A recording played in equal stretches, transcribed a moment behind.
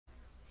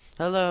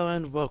Hello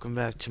and welcome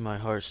back to my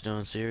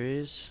Hearthstone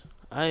series.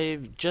 I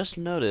just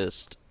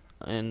noticed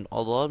in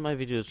a lot of my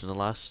videos in the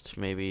last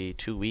maybe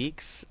 2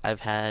 weeks, I've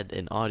had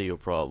an audio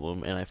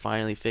problem and I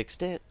finally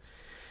fixed it.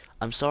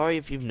 I'm sorry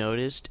if you've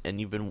noticed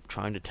and you've been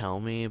trying to tell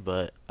me,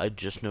 but I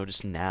just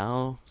noticed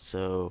now,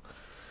 so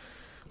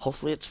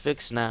hopefully it's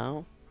fixed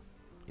now.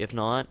 If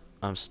not,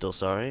 I'm still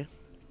sorry,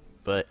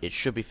 but it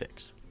should be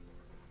fixed.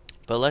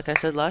 But like I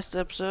said last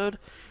episode,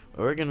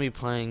 we're gonna be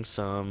playing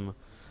some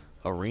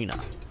Arena.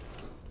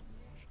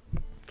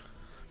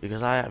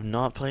 Because I have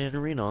not played an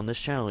Arena on this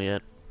channel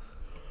yet.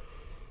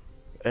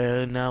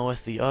 And now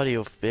with the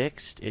audio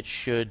fixed, it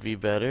should be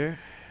better.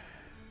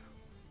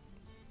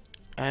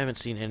 I haven't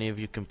seen any of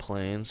you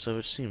complain, so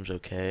it seems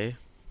okay.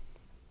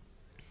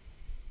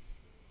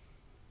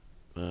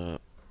 Uh,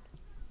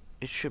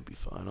 it should be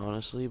fine,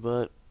 honestly,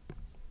 but...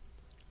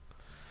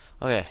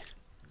 Okay.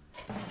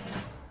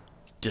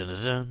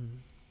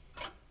 Dun-dun-dun.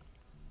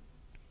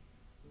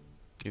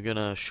 You're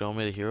gonna show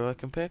me the hero I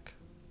can pick?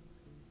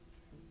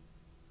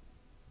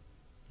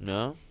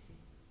 No?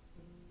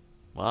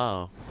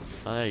 Wow.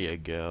 There you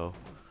go.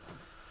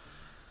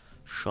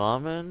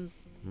 Shaman,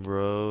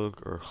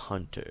 Rogue, or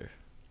Hunter?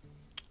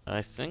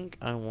 I think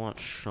I want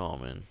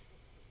Shaman.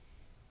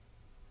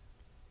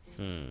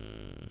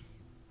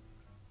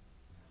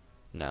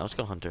 Now let's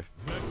go Hunter.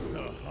 Let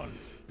the hunt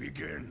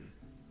begin.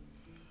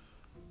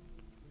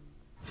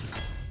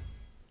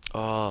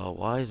 Oh,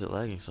 why is it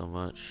lagging so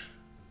much?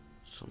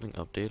 Something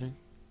updating?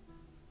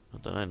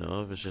 Not that I know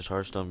of, it's just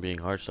Hearthstone being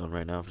Hearthstone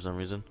right now for some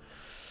reason.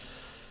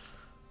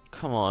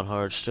 Come on,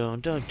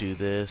 Hearthstone, don't do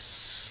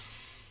this.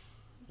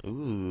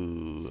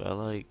 Ooh, I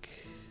like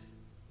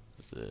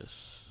this.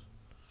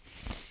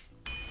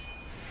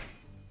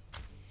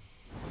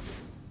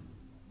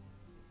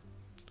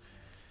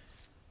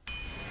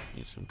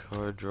 Need some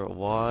card draw.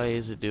 Why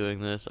is it doing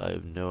this? I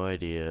have no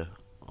idea,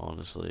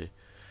 honestly.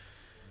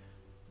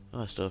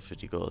 Oh, I still have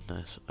 50 gold,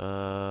 nice.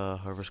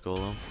 Harvest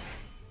Golem.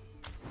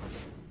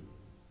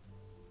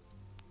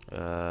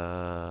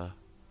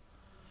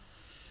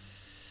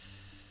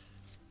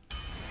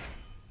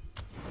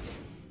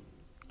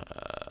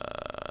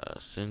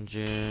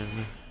 Sinjin.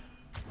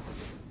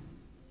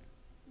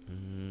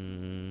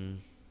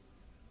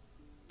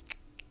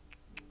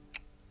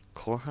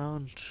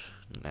 Corehound?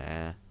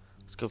 Nah.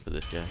 Let's go for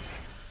this guy.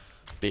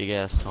 Big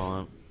ass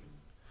taunt.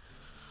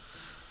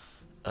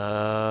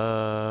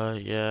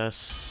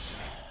 Yes.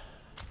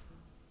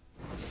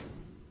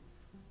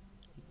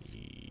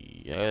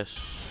 Yes.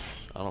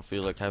 I don't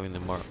feel like having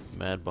the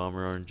Mad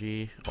Bomber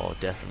RNG. Oh,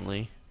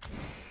 definitely.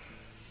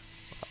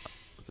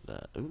 Look at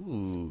that.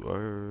 Ooh,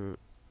 or...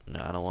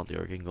 Nah, I don't want the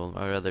Arcane Golem.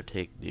 I'd rather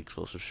take the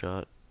Explosive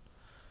Shot.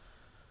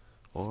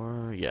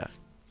 Or, yeah.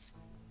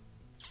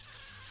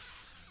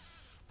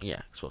 Yeah,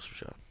 Explosive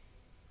Shot.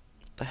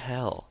 What the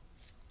hell?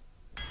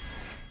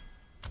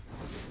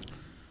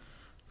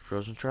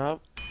 Frozen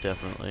Trap?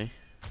 Definitely.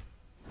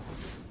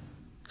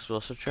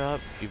 Explosive Trap?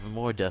 Even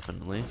more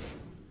definitely.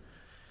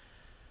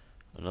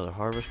 Another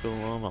Harvest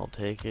Golem, I'll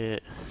take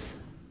it.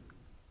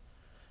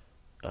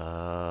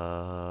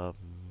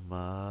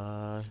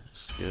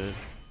 It's good.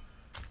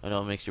 I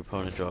know it makes your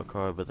opponent draw a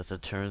card, but that's a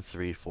turn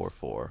 3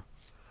 4/4.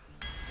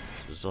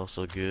 This is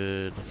also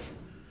good.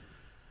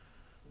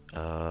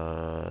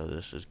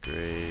 This is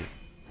great.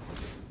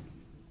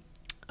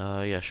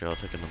 Yeah, sure, I'll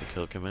take another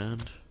kill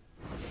command.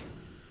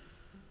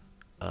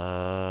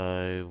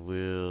 I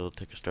will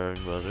take a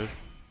starving buzzard.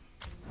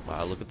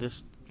 Wow, look at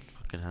this.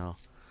 Fucking hell.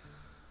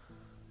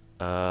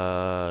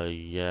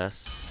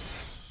 Yes.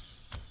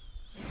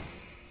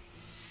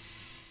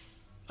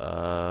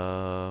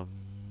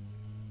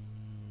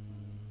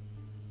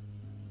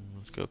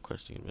 Let's go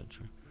questing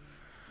adventure.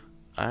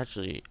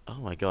 Actually, oh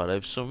my god, I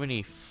have so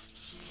many.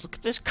 Look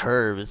at this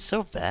curve. It's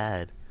so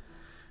bad.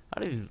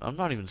 I'm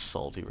not even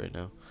salty right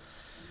now.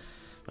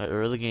 My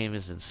early game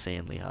is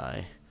insanely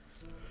high.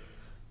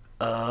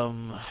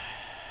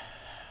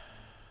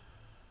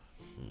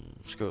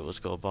 Screw it. Let's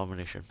go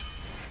abomination.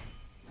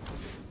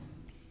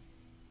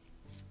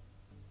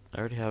 I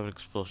already have an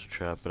explosive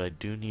trap, but I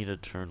do need a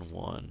turn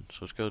 1. So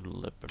let's go to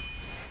Lippin.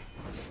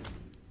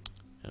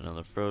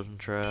 Another frozen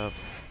trap.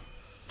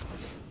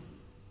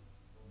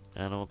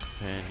 Animal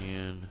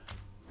companion.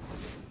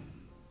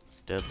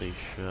 Deadly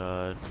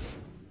shot.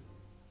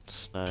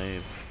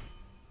 Snipe.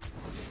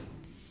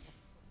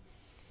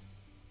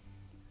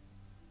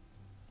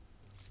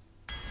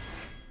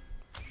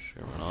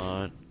 Sure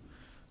not.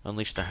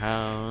 Unleash the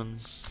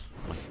hounds.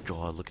 Oh my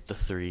god, look at the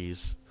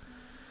 3s.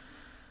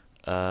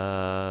 Do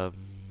I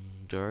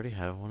already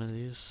have one of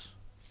these?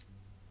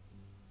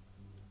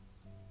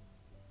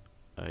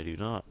 I do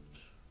not.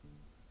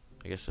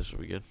 I guess this will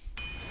be good.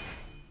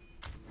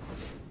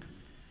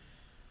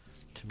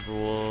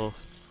 Timberwolf.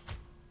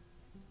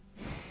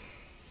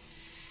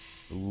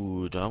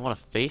 Ooh, do I want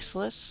a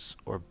faceless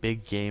or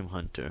big game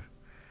hunter?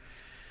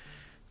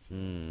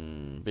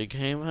 Big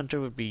game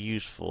hunter would be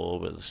useful,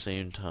 but at the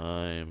same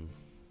time,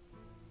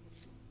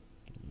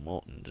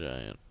 molten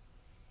giant.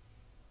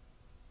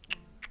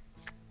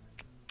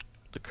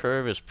 The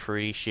curve is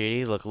pretty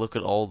shady. Look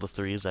at all the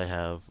threes I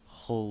have.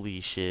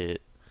 Holy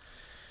shit.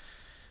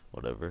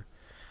 Whatever.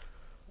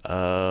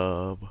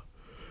 Um,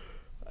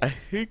 I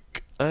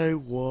think I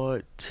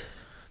want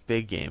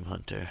Big Game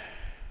Hunter.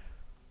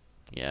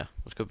 Yeah,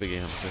 let's go Big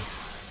Game Hunter.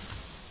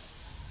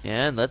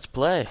 And let's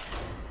play.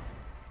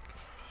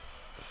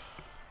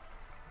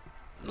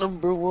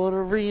 #1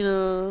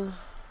 arena.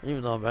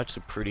 Even though I'm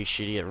actually pretty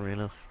shitty at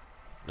arena.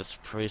 That's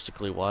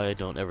basically why I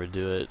don't ever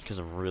do it, because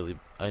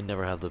I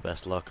never have the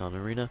best luck on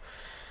arena.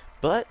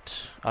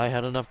 But I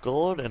had enough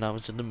gold and I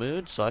was in the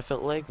mood, so I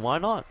felt like, why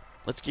not?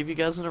 Let's give you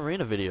guys an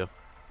arena video.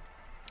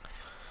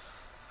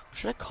 What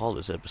should I call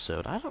this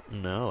episode? I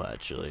don't know,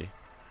 actually.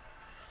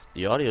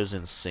 The audio's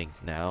in sync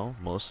now,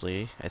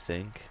 mostly, I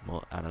think.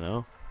 Well, I don't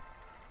know.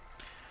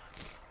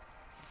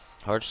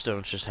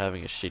 Hearthstone's just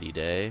having a shitty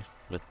day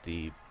with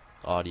the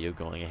audio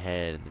going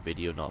ahead and the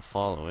video not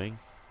following.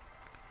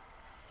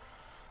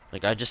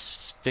 Like, I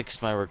just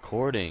fixed my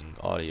recording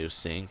audio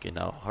sync, and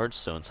now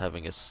Hearthstone's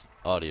having a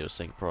audio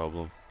sync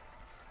problem.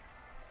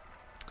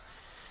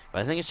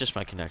 But I think it's just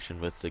my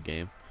connection with the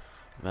game.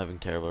 I'm having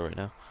terrible right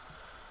now.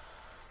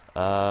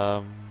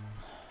 I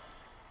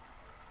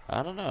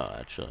don't know,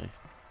 actually.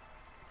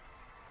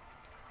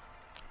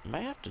 I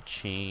might have to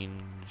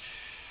change...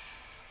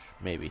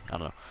 Maybe, I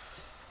don't know.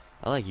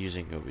 I like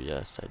using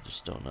OBS, I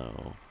just don't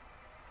know.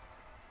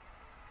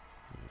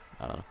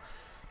 I don't know.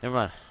 Never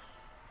mind.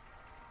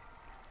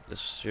 This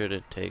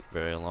shouldn't take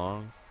very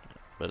long,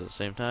 but at the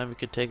same time, it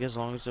could take as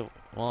long as it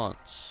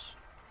wants.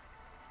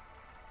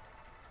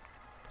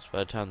 So by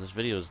the time this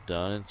video is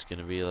done, it's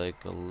gonna be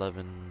like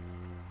 11...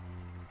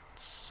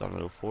 I don't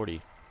know,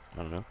 40. I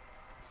don't know.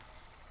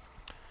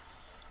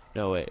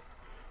 No, wait.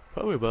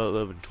 Probably about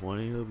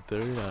 11:20, 11:30, I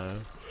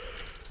don't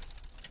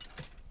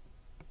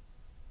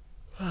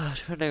know.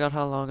 Depending on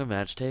how long a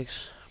match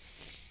takes.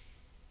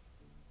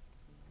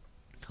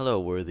 Hello,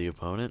 worthy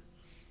opponent.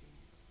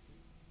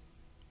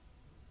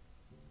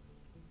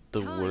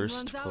 The Time worst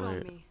runs out on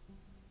player. me.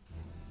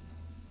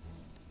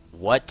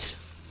 What?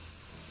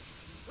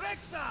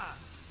 Lexa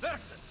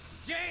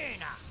versus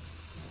Jaina.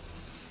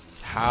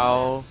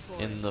 How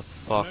in the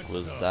fuck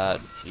was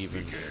that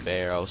even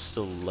fair? I was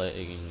still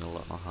lagging a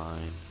lot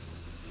behind.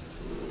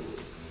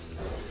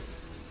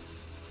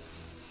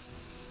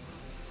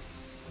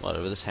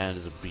 Whatever, this hand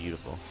is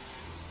beautiful.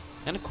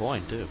 And a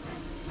coin, too.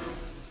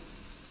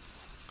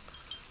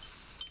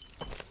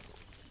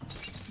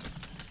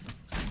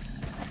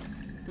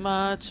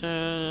 My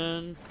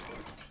turn.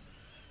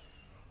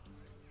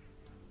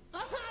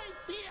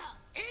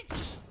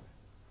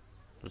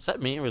 Was that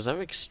me, or was that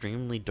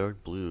extremely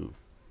dark blue?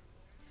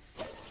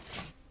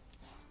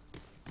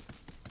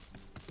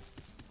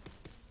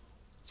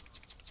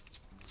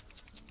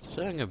 It's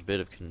having a bit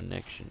of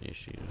connection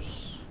issues.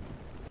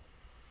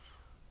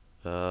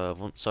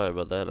 Well, sorry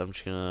about that. I'm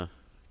just gonna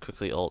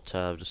quickly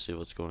alt-tab to see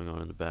what's going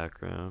on in the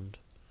background.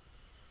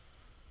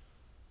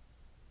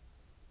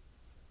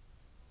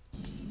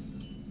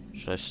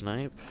 Should I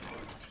snipe?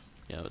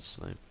 Yeah, let's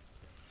snipe.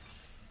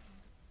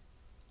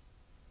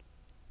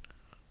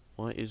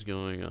 What is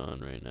going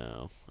on right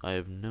now? I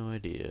have no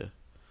idea.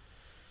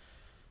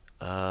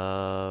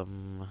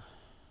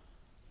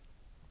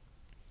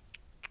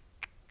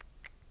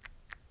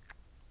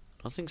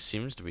 Nothing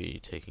seems to be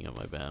taking up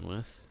my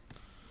bandwidth.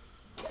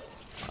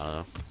 I don't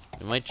know.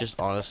 It might just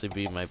honestly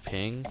be my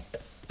ping.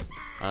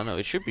 I don't know.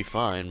 It should be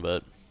fine,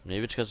 but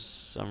maybe it's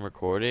because I'm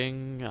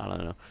recording. I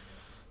don't know.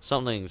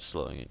 Something's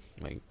slowing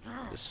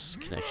this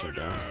connection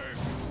down.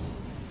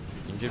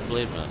 Injured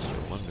Blade Master.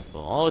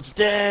 Wonderful. Oh, it's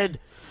dead!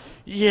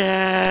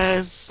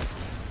 Yes!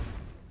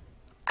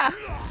 Ah.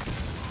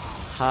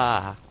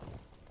 Ha!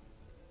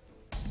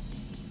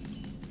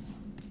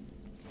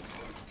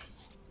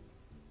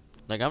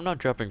 Like, I'm not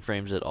dropping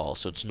frames at all,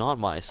 so it's not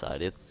my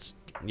side. It's,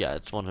 yeah,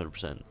 it's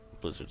 100%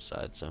 Blizzard's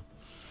side, so.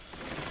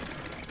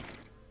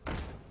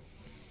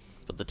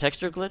 But the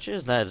texture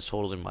glitches, that is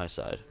totally my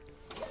side.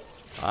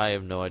 I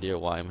have no idea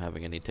why I'm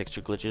having any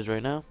texture glitches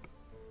right now.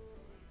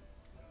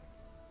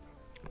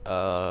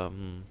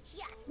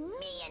 Just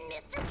me and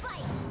Mr.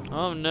 Bite.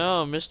 Oh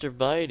no, Mr.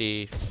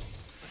 Bitey.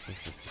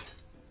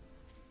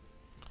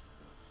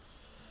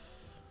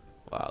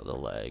 Wow, the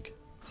lag.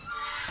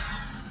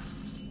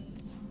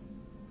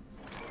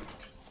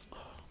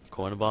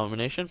 Coin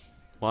Abomination?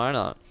 Why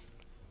not?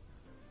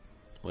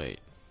 Wait.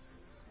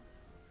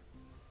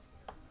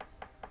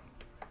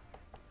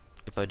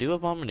 If I do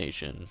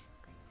Abomination,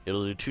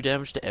 it'll do 2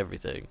 damage to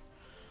everything.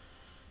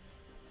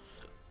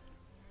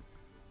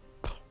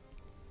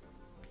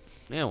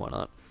 Yeah, why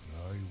not?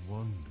 I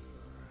wonder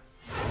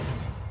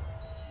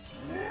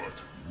what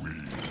we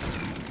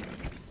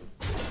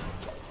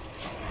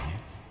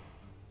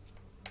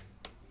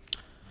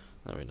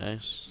That'd be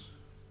nice.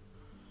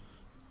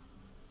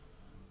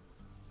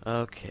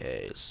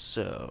 Okay,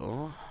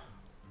 so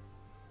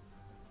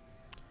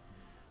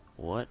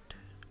what?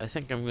 I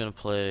think I'm gonna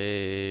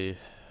play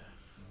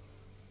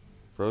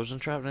Frozen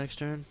Trap next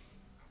turn.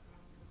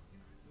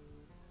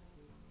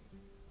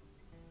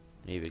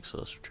 Maybe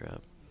Explosive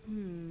Trap.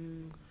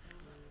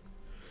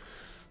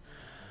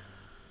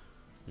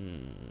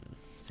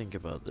 Think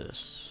about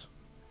this.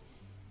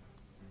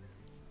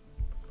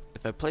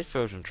 If I play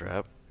Frozen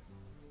Trap,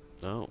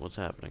 oh, what's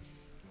happening?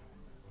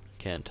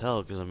 Can't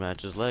tell because the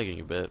match is lagging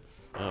a bit.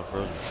 Oh,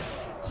 Frozen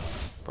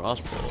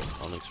Prospero,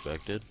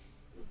 unexpected.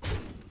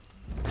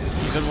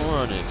 Even more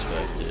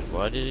unexpected.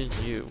 Why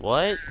didn't you?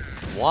 What?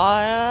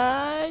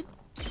 What?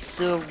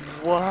 The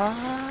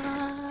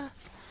what?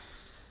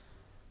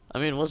 I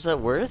mean, what's that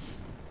worth?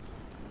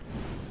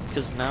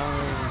 Because now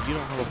you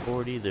don't have a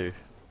board either.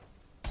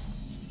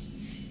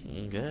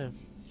 Okay.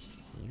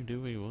 You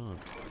do what you want.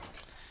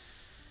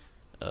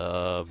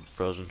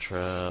 Frozen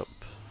Trap.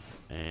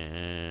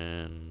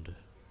 And...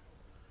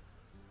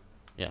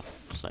 yeah,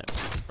 Sniper.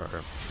 Or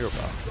Hero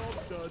Power.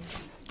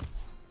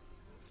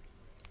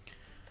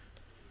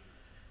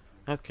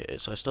 Okay,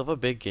 so I still have a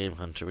big Game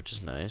Hunter, which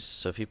is nice.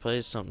 So if he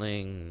plays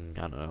something,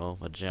 I don't know,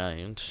 a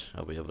giant,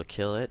 I'll be able to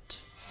kill it.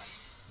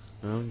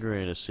 I'm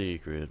great, a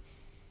secret.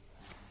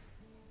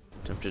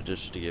 Tempted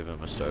just to give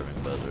him a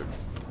starving buzzard.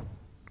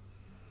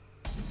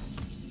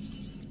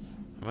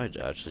 I might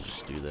actually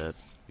just do that,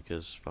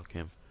 because fuck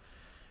him.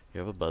 You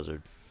have a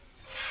buzzard.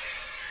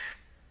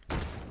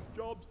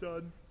 Job's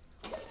done.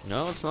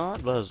 No, it's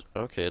not Buzz.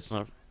 Okay, it's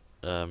not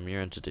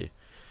your entity.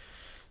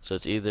 So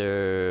it's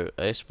either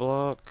Ice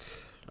Block,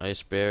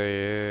 Ice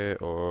Barrier,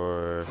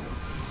 or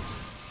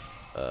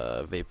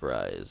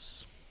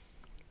Vaporize.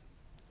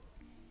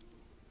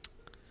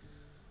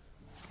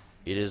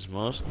 It is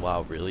most...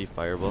 wow, really?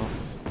 Fireball?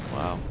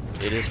 Wow.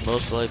 It is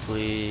most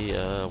likely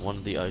one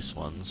of the ice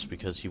ones,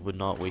 because he would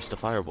not waste a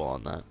fireball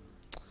on that.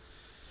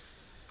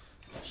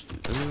 Let's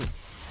do that.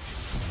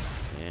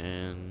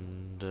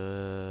 And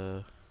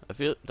I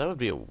feel that would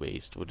be a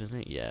waste, wouldn't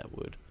it? Yeah, it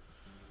would.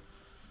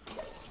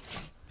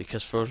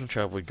 Because Frozen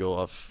Trap would go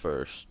off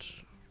first.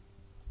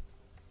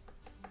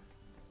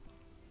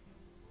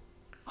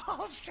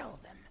 I'll show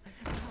them.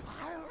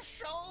 I'll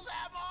show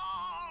them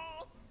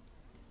all.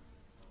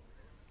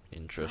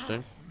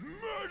 Interesting.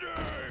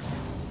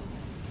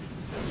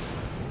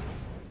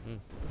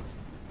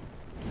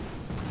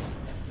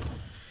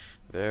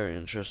 Very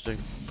interesting.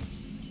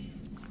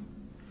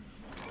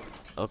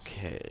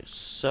 Okay,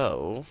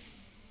 so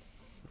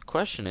the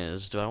question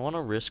is, do I want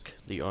to risk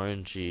the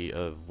RNG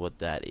of what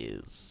that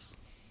is?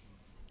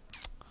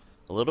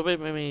 A little bit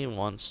maybe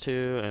wants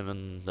to,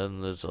 and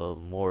then there's a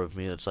more of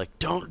me that's like,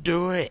 don't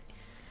do it!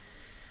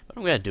 But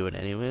I'm gonna do it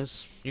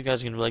anyways. You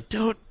guys are gonna be like,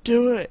 don't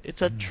do it!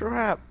 It's a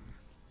trap!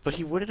 But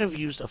he wouldn't have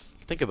used a...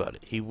 think about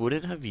it. He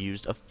wouldn't have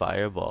used a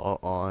fireball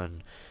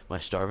on my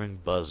starving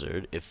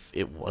buzzard if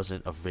it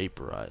wasn't a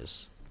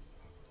vaporize.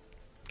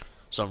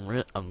 So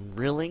I'm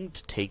willing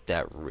to take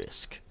that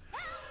risk.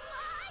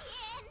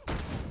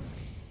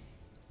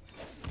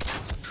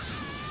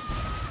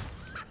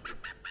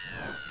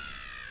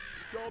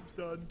 Job's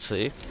done.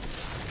 See?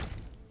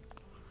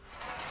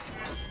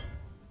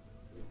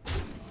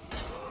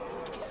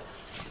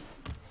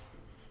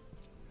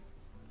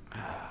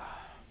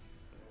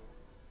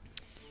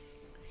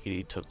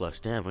 He took less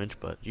damage,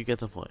 but you get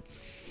the point.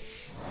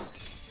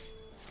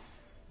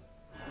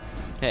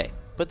 Hey,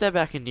 put that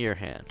back into your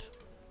hand.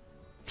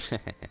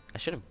 I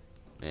should have...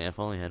 yeah, if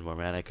I only had more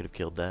mana, I could have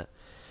killed that.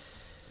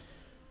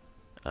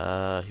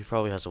 He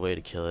probably has a way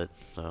to kill it,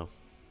 so...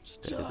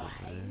 stay there.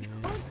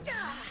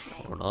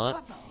 Or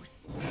not.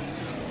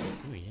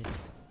 Ooh, yeah.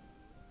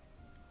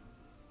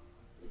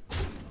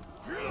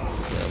 Yeah,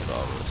 with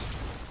all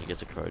this. He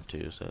gets a card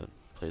too, so it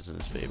plays in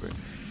his favor.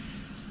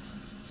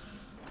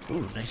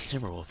 Ooh, nice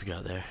Timberwolf you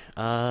got there.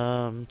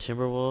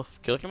 Timberwolf,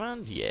 kill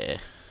command? Yeah.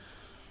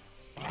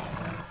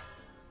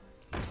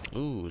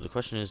 Ooh, the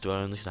question is, do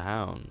I unleash the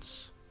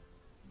hounds?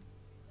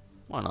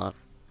 Why not?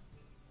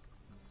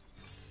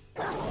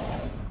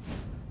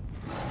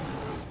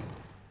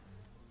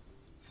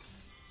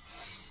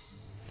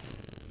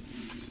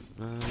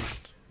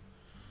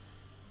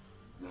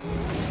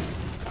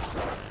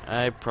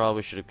 I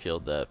probably should have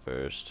killed that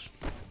first.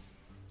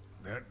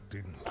 That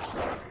didn't hit the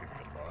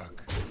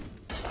mark.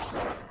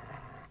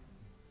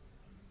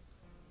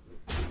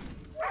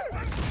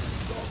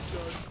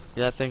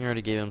 Yeah, that thing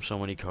already gave him so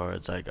many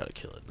cards, I gotta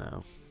kill it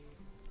now.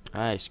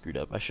 I screwed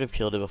up. I should have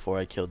killed it before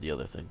I killed the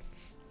other thing.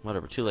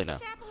 Whatever, too late now.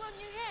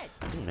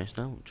 Ooh, nice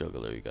now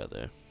juggler you got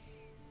there.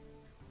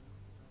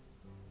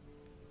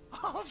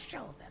 I'll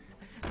show them.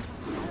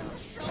 I'll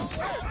show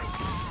them.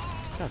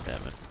 God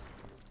damn it.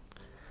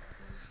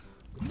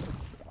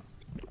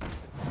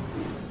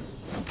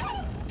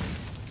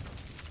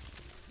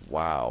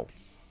 Wow.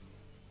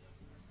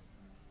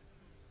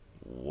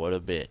 What a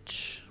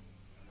bitch.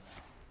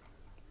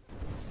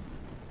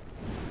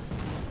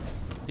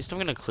 At least I'm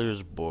gonna clear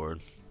his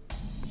board.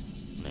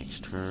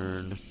 Next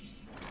turn.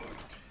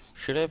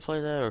 Should I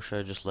play that or should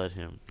I just let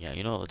him? Yeah,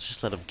 you know, let's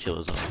just let him kill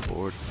his own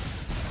board.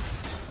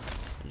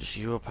 And just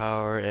hero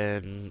power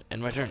and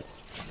end my turn.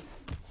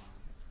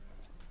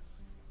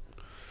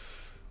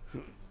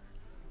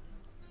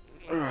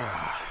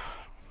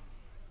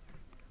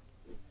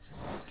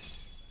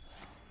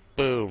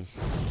 Boom.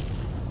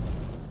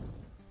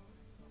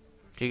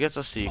 He gets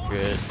a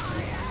secret.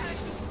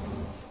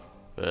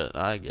 but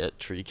I get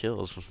 3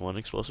 kills with 1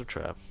 explosive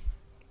trap.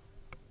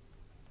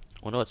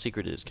 Wonder what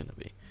secret it is gonna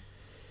be.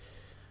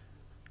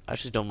 I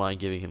actually don't mind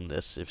giving him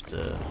this if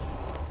the...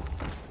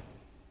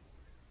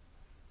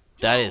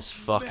 That is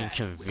fucking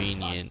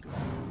convenient.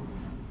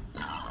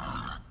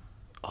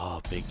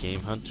 Oh, big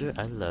game hunter,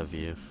 I love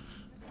you.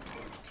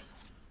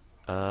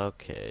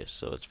 Okay,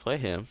 so let's play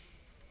him.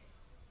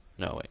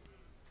 No, wait.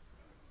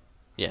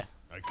 Yeah.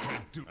 I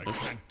can't do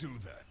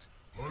that.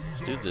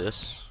 Let's do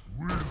this.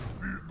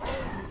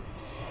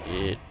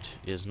 It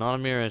is not a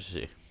mirror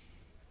entity.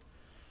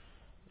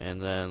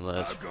 And then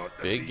let's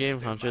big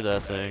game hunter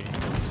that thing.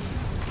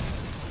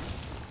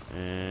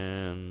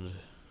 And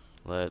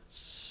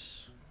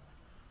let's...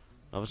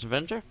 Novice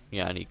Inventor?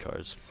 Yeah, I need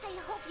cards. I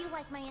hope you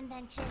like my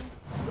invention.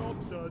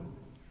 Job's done.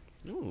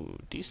 Ooh,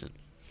 decent.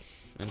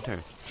 In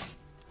turn.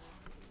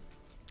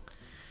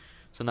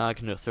 So now I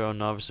can throw a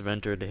Novice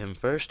Inventor to him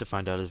first to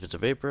find out if it's a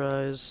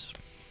Vaporize.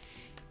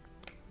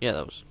 Yeah,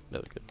 that was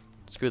good.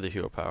 Screw the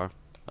hero power.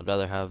 I'd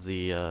rather have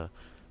the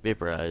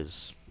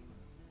Vaporize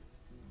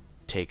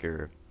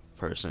taker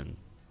person,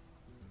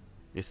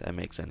 if that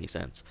makes any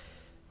sense.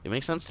 It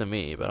makes sense to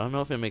me, but I don't know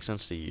if it makes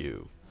sense to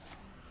you.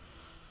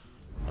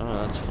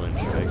 Oh, that's Flame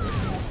Strike.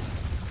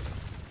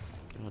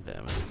 Oh,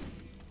 damn it.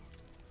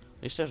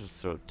 At least I have to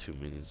throw 2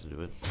 minions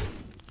into it.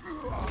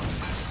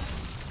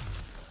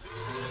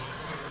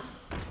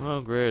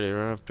 Oh, great, a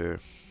raptor.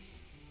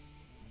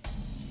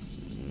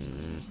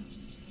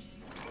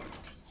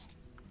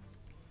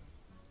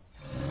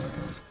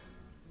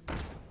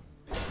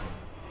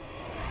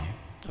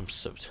 I'm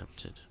so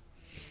tempted.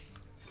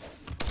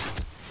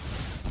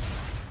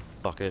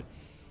 Fuck it.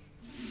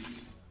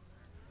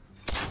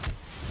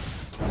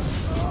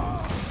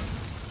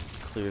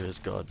 Clear his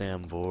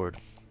goddamn board.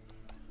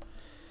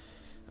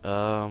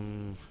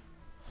 Who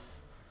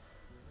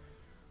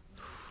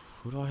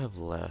do I have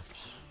left?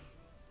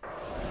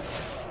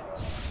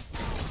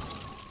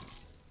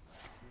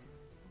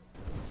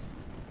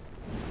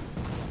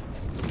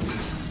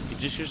 He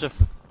just used a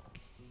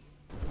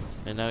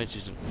and now he's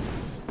using...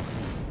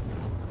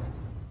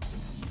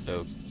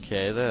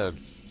 Okay then.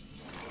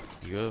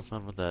 You have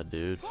fun with that,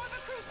 dude.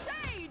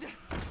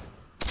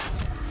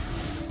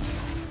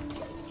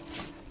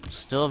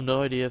 Still have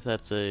no idea if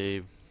that's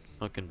a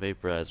fucking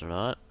Vaporize or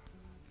not.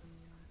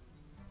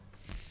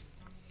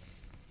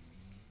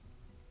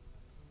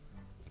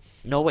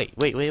 No, wait.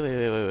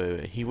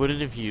 He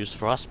wouldn't have used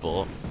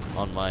Frostbolt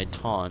on my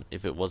taunt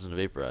if it wasn't a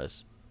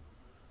Vaporize.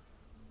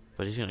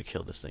 But he's gonna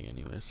kill this thing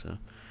anyway, so...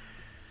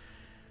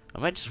 I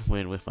might just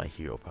win with my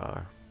hero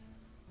power.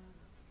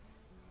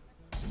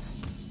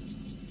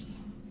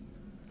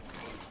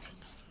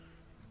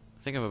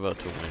 I think I'm about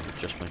to win with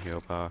just my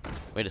hero power.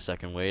 Wait a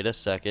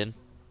second.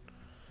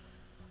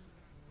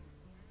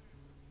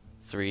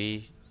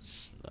 3.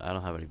 I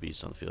don't have any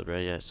beasts on the field,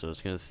 right? Yeah, so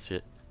it's gonna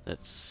fit.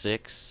 That's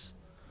 6,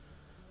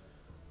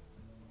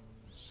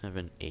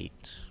 7, 8.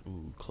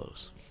 Ooh,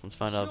 close. Let's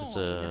find out if it's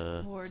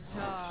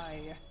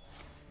a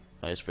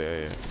ice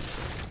barrier.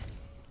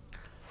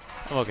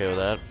 I'm okay with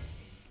that.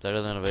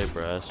 Better than a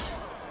Vaporize.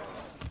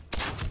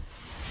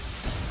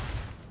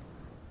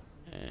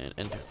 And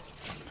enter.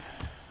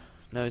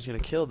 Now he's gonna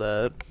kill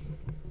that.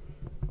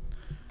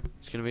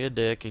 He's gonna be a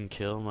dick and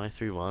kill my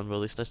 3-1, but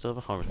at least I still have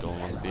a Harvest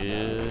Golem on the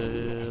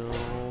field.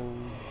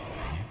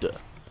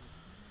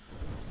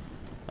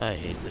 I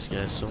hate this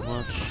guy so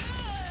much.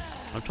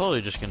 I'm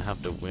totally just gonna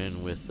have to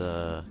win with,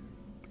 Ooh,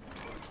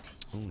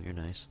 you're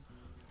nice.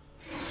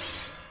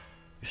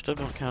 You still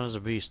don't count as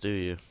a beast, do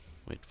you?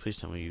 Wait, please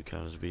tell me you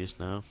count as a beast.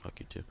 No? Fuck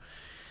you too.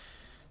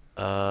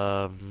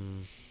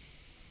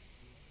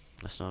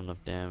 That's not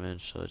enough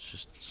damage, so let's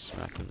just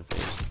smack him in the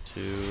face.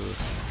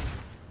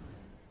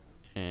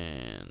 2.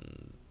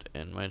 And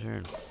end my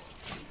turn.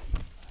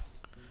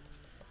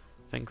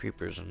 Fang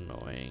Creeper's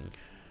annoying.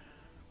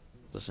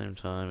 At the same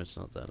time, it's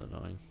not that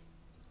annoying.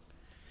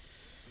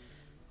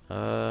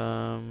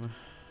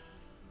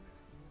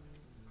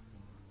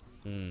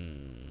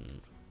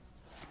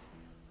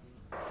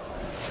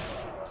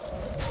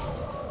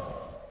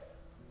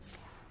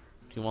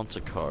 He wants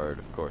a card,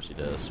 of course he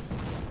does.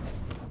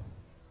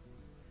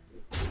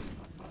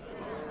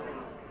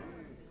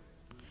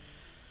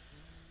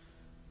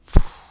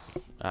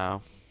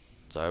 Ow.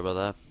 Sorry about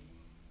that.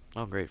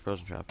 Oh great,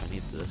 Frozen Trap, I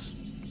need this.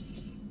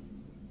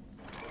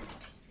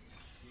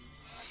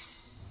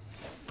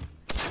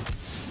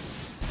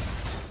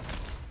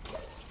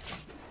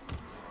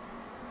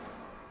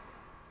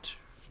 Two,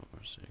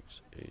 4,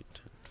 6, 8, 10.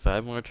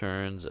 5 more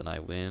turns and I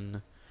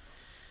win.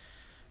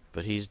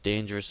 But he's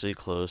dangerously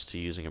close to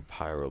using a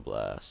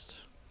Pyroblast.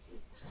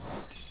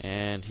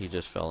 And he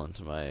just fell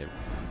into my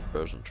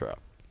Frozen Trap.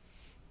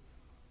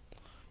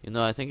 You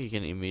know, I think he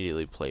can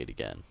immediately play it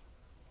again.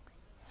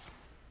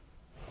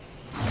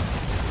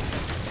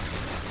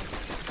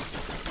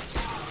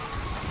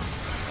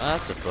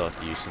 That's a fuck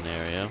you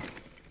scenario.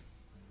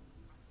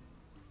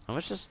 How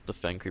much is the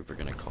Fang Creeper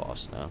gonna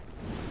cost now?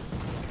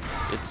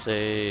 It's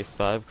a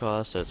 5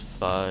 cost, that's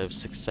 5,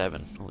 6,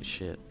 7. Holy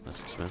shit,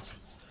 that's expensive.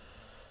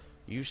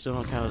 You still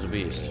don't count as a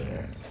beast.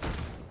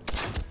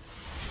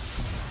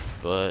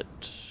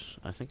 but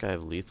I think I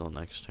have lethal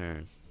next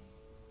turn.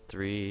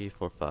 3,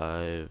 4,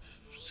 5,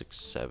 6,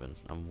 7.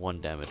 I'm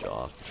 1 damage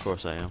off. Of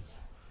course I am.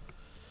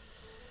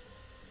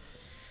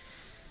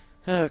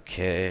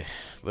 Okay,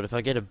 but if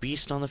I get a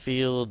beast on the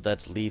field,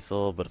 that's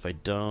lethal, but if I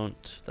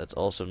don't, that's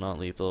also not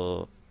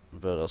lethal,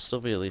 but I'll still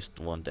be at least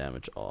 1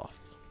 damage off.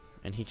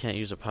 And he can't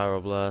use a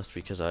Pyroblast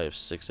because I have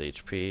 6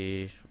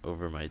 HP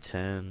over my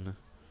 10.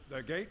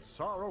 The gates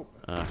are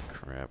open. Ah,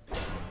 crap.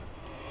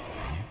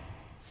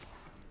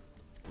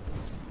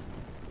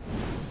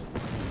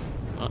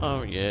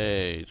 Oh,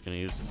 yay, he's gonna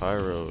use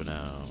Pyro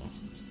now.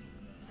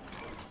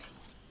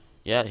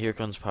 Yeah, here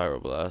comes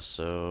Pyroblast,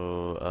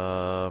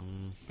 so,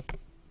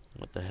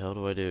 what the hell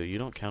do I do? You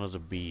don't count as a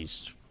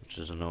beast, which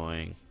is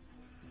annoying.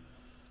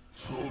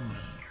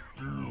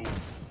 If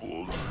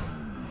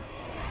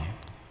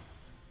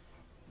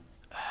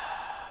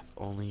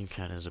only you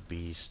count as a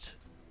beast.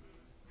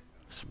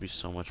 This would be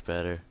so much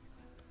better.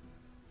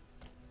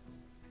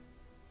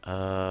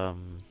 I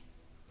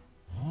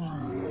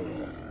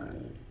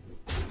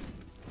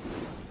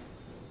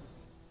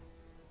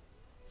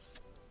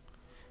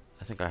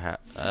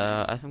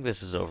think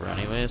this is over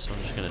anyway, so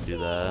I'm just gonna do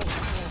that.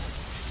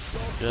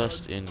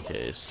 Just in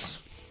case.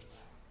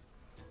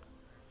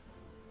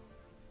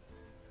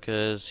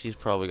 Cause he's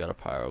probably got a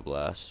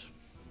Pyroblast.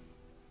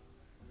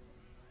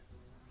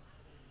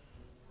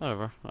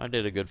 Whatever, I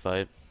did a good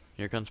fight.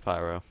 Here comes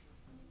Pyro.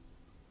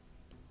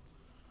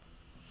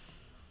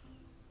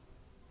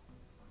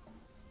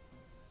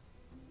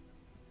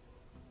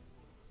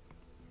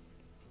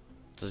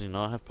 Does he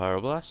not have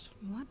Pyroblast?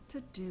 What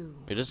to do?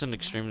 It is an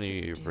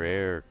extremely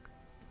rare.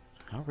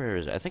 How rare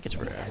is it? I think it's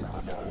rare.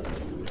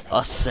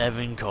 A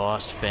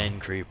 7-cost Fen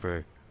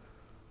Creeper.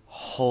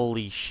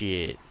 Holy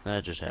shit.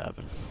 That just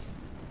happened.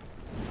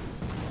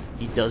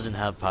 He doesn't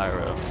have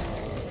Pyro.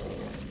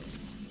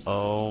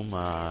 Oh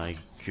my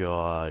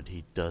god.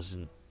 He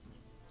doesn't.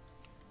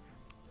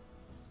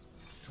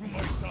 To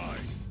my side.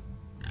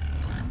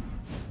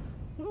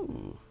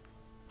 Ooh.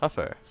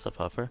 Huffer. What's up,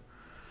 Huffer?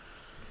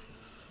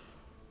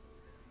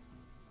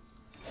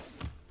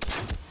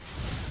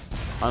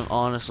 I'm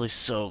honestly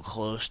so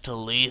close to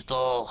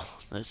lethal.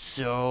 That's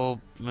so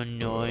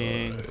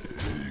annoying.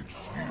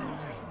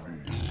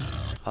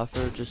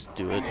 Huffer, just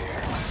do it.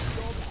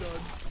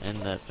 End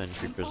that Fen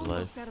Creeper's life.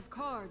 Almost out of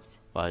cards.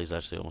 Wow, he's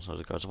actually almost out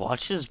of cards.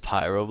 Watch his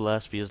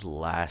Pyroblast be his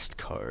last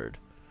card.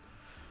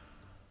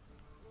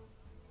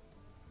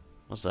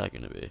 What's that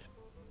gonna be?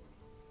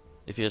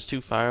 If he has 2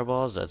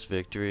 Fireballs, that's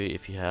victory.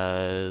 If he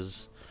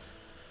has...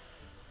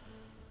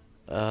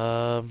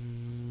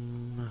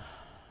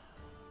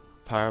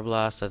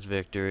 Pyroblast, that's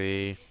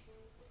victory.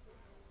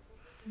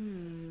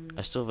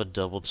 I still have a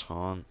double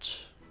taunt.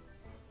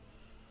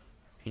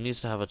 He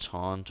needs to have a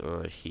taunt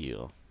or a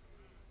heal.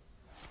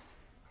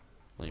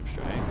 Flame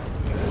Strike.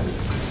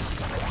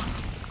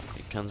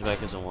 It comes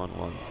back as a 1-1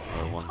 or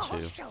a 1-2.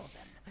 I'll show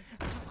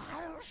them.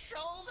 I'll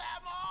show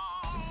them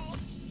all.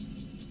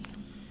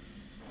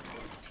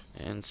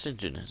 And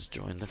Sinjin has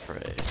joined the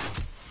fray.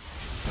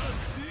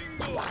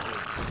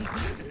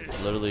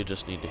 Literally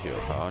just need to hero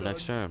power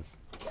next turn.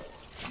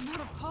 I'm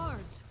out of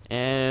cards.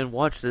 And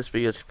watch this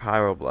be his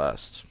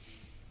Pyroblast.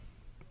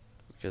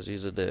 Because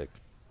he's a dick.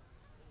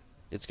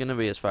 It's gonna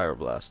be his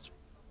Pyroblast.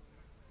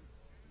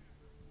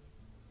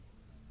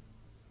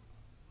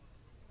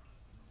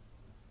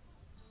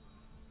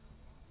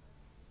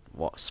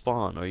 What?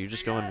 Spawn, or are you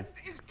just going... End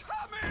is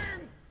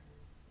coming.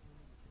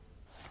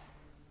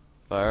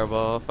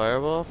 Fireball,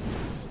 fireball?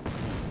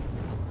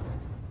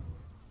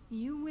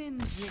 You win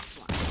this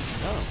one.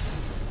 Oh.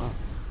 Oh.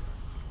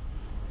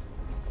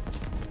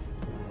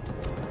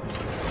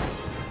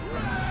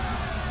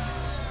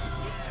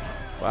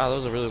 Wow, that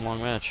was a really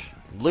long match.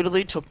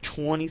 Literally took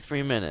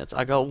 23 minutes.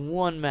 I got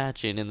 1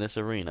 match in this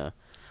arena.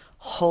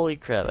 Holy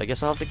crap. I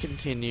guess I'll have to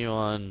continue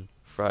on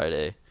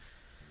Friday.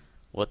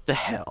 What the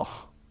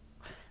hell?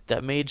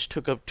 That mage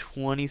took up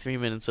 23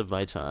 minutes of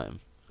my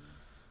time.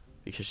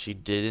 Because she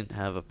didn't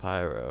have a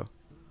pyro.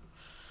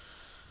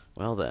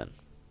 Well then.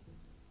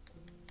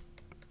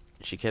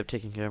 She kept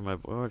taking care of my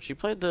board. She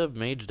played the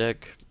mage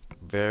deck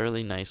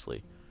very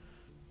nicely.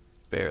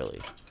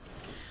 Barely.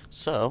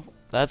 So,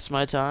 that's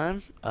my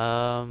time.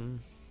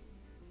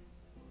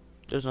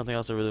 There's nothing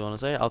else I really want to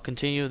say. I'll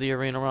continue the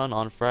arena run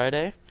on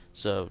Friday.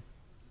 So,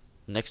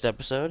 next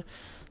episode.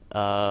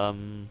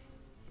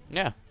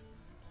 Yeah.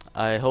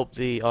 I hope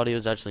the audio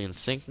is actually in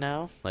sync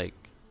now. Like,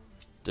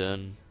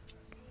 done.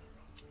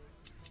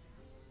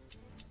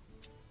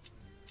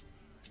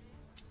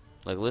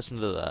 Like, listen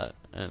to that.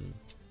 And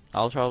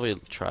I'll probably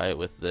try it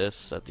with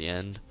this at the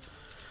end.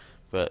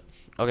 But,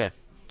 okay.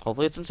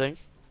 Hopefully it's in sync.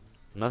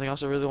 Nothing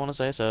else I really want to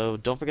say, so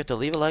don't forget to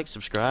leave a like,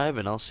 subscribe,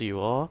 and I'll see you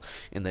all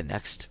in the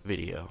next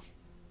video.